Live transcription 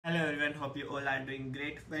Hope you all are doing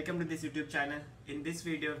great. Welcome to this YouTube channel. In this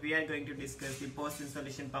video, we are going to discuss the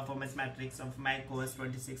post-installation performance matrix of macOS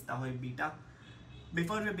 26 Tahoe Beta.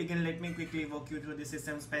 Before we begin, let me quickly walk you through the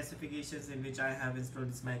system specifications in which I have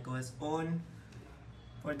installed this macOS on.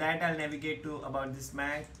 For that, I'll navigate to about this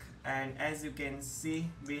Mac, and as you can see,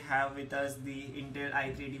 we have with us the Intel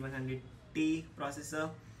i3-8100T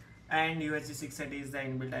processor, and UHD630 is the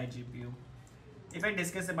inbuilt iGPU. If I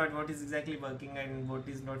discuss about what is exactly working and what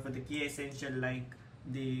is not for the key essential like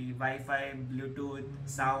the Wi-Fi, Bluetooth,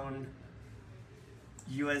 sound,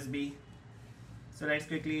 USB. So let's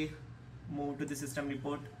quickly move to the system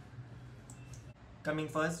report. Coming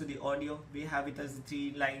first to the audio, we have with us the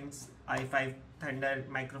 3 lines i5 Thunder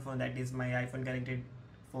microphone, that is my iPhone connected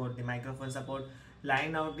for the microphone support.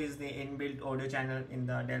 Line out is the inbuilt audio channel in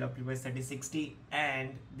the Dell OptiPlex 3060, and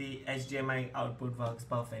the HDMI output works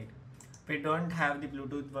perfect. We don't have the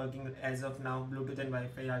Bluetooth working as of now. Bluetooth and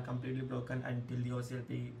Wi-Fi are completely broken until the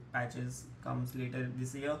OCLP patches comes later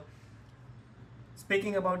this year.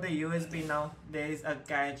 Speaking about the USB now, there is a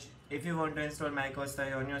catch. If you want to install macOS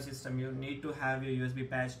on your system, you need to have your USB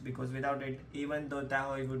patched, because without it, even though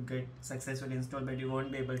Tahoe would get successfully installed, but you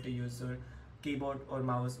won't be able to use your keyboard or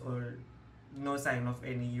mouse, or no sign of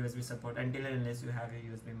any USB support until and unless you have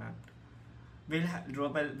your USB mapped. We'll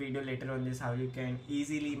drop a video later on this how you can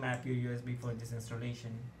easily map your USB for this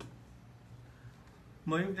installation.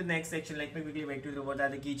 Moving to the next section, let me quickly walk you through what are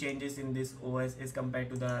the key changes in this OS as compared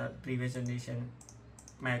to the previous generation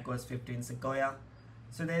macOS 15 Sequoia.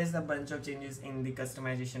 So there is a bunch of changes in the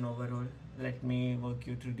customization overall. Let me walk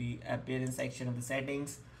you through the appearance section of the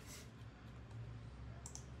settings.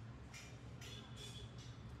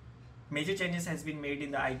 Major changes has been made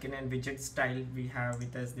in the icon and widget style. We have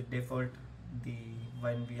with us the default, the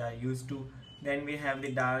one we are used to. Then we have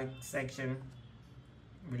the dark section.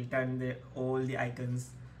 We'll turn all the icons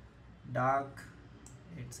dark.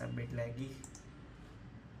 It's a bit laggy.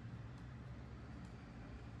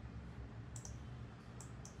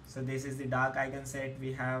 So this is the dark icon set.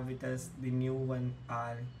 We have with us the new one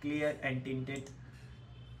are clear and tinted.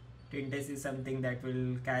 Tinted is something that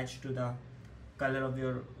will catch to the color of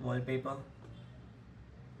your wallpaper.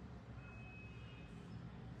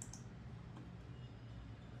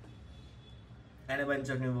 And a bunch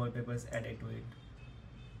of new wallpapers added to it.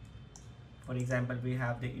 For example, we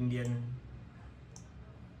have the Indian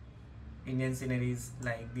sceneries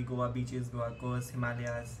like the Goa beaches, Goa coast,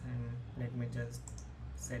 Himalayas, and let me just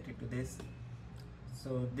set it to this.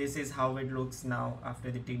 So this is how it looks now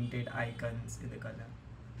after the tinted icons in the color.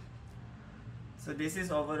 So this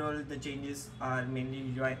is overall the changes are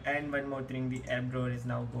mainly UI. And one more thing, the app drawer is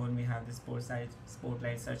now gone. We have the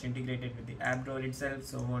Spotlight search integrated with the app drawer itself,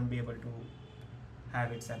 so won't be able to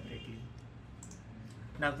have it separately.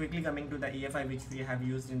 Now quickly coming to the EFI which we have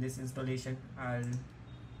used in this installation, I'll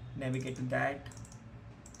navigate to that.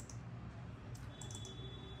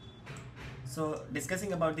 So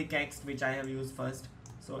discussing about the text which I have used first.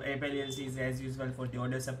 So Apple LC is as usual for the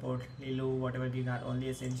audio support. Lilu, whatever these are only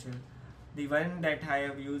essential. The one that I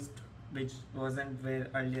have used which wasn't there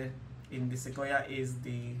earlier in the Sequoia is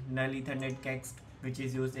the null Ethernet text, which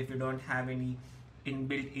is used if you don't have any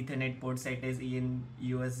inbuilt Ethernet port set as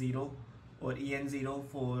EN-US0 or EN0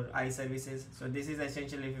 for iServices. So this is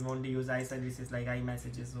essential if you want to use iServices like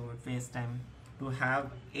iMessages or FaceTime to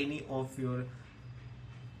have any of your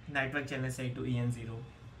network channels set to EN0.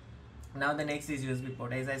 Now the next is USB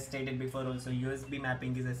port. As I stated before also, USB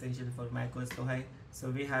mapping is essential for macOS Tahoe.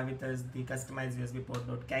 So we have with us the customized USB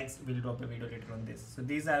port.kex. We'll drop a video later on this. So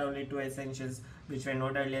these are only 2 essentials which were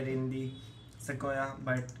not earlier in the Sequoia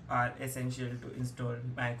but are essential to install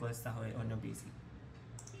macOS Tahoe on your PC.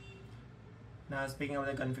 Now speaking of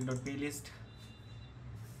the config.plist,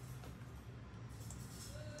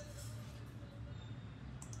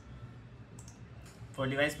 for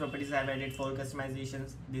device properties I have added 4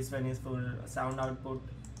 customizations. This one is for sound output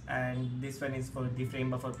and this one is for the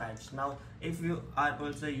frame buffer patch. Now if you are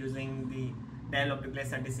also using the Dell OptiPlex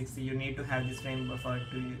 3060, you need to have this frame buffer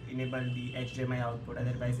to enable the HDMI output,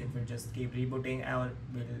 otherwise it will just keep rebooting or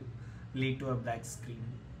will lead to a black screen.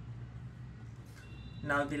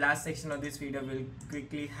 Now the last section of this video will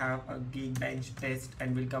quickly have a Geekbench test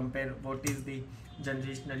and will compare what is the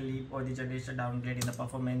generational leap or the generational downgrade in the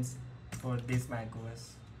performance for this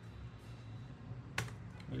macOS.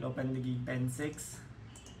 We'll open the Geekbench 6.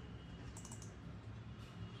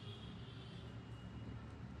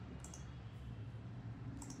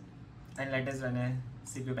 And let us run a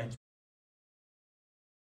CPU bench.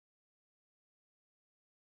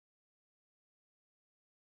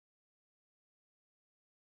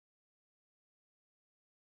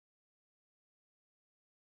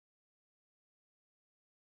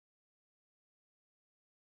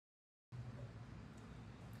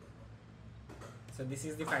 So this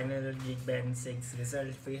is the final Geekbench 6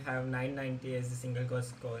 result. We have 990 as the single core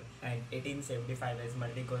score and 1875 as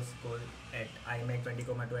multi-core score at iMac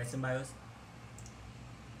 20,2 SM BIOS.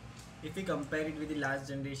 If we compare it with the last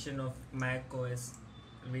generation of macOS,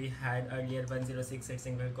 we had earlier 1068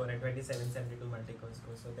 single core and 2772 multi-core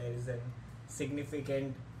score. So there is a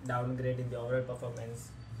significant downgrade in the overall performance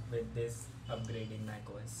with this upgrade in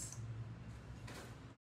macOS.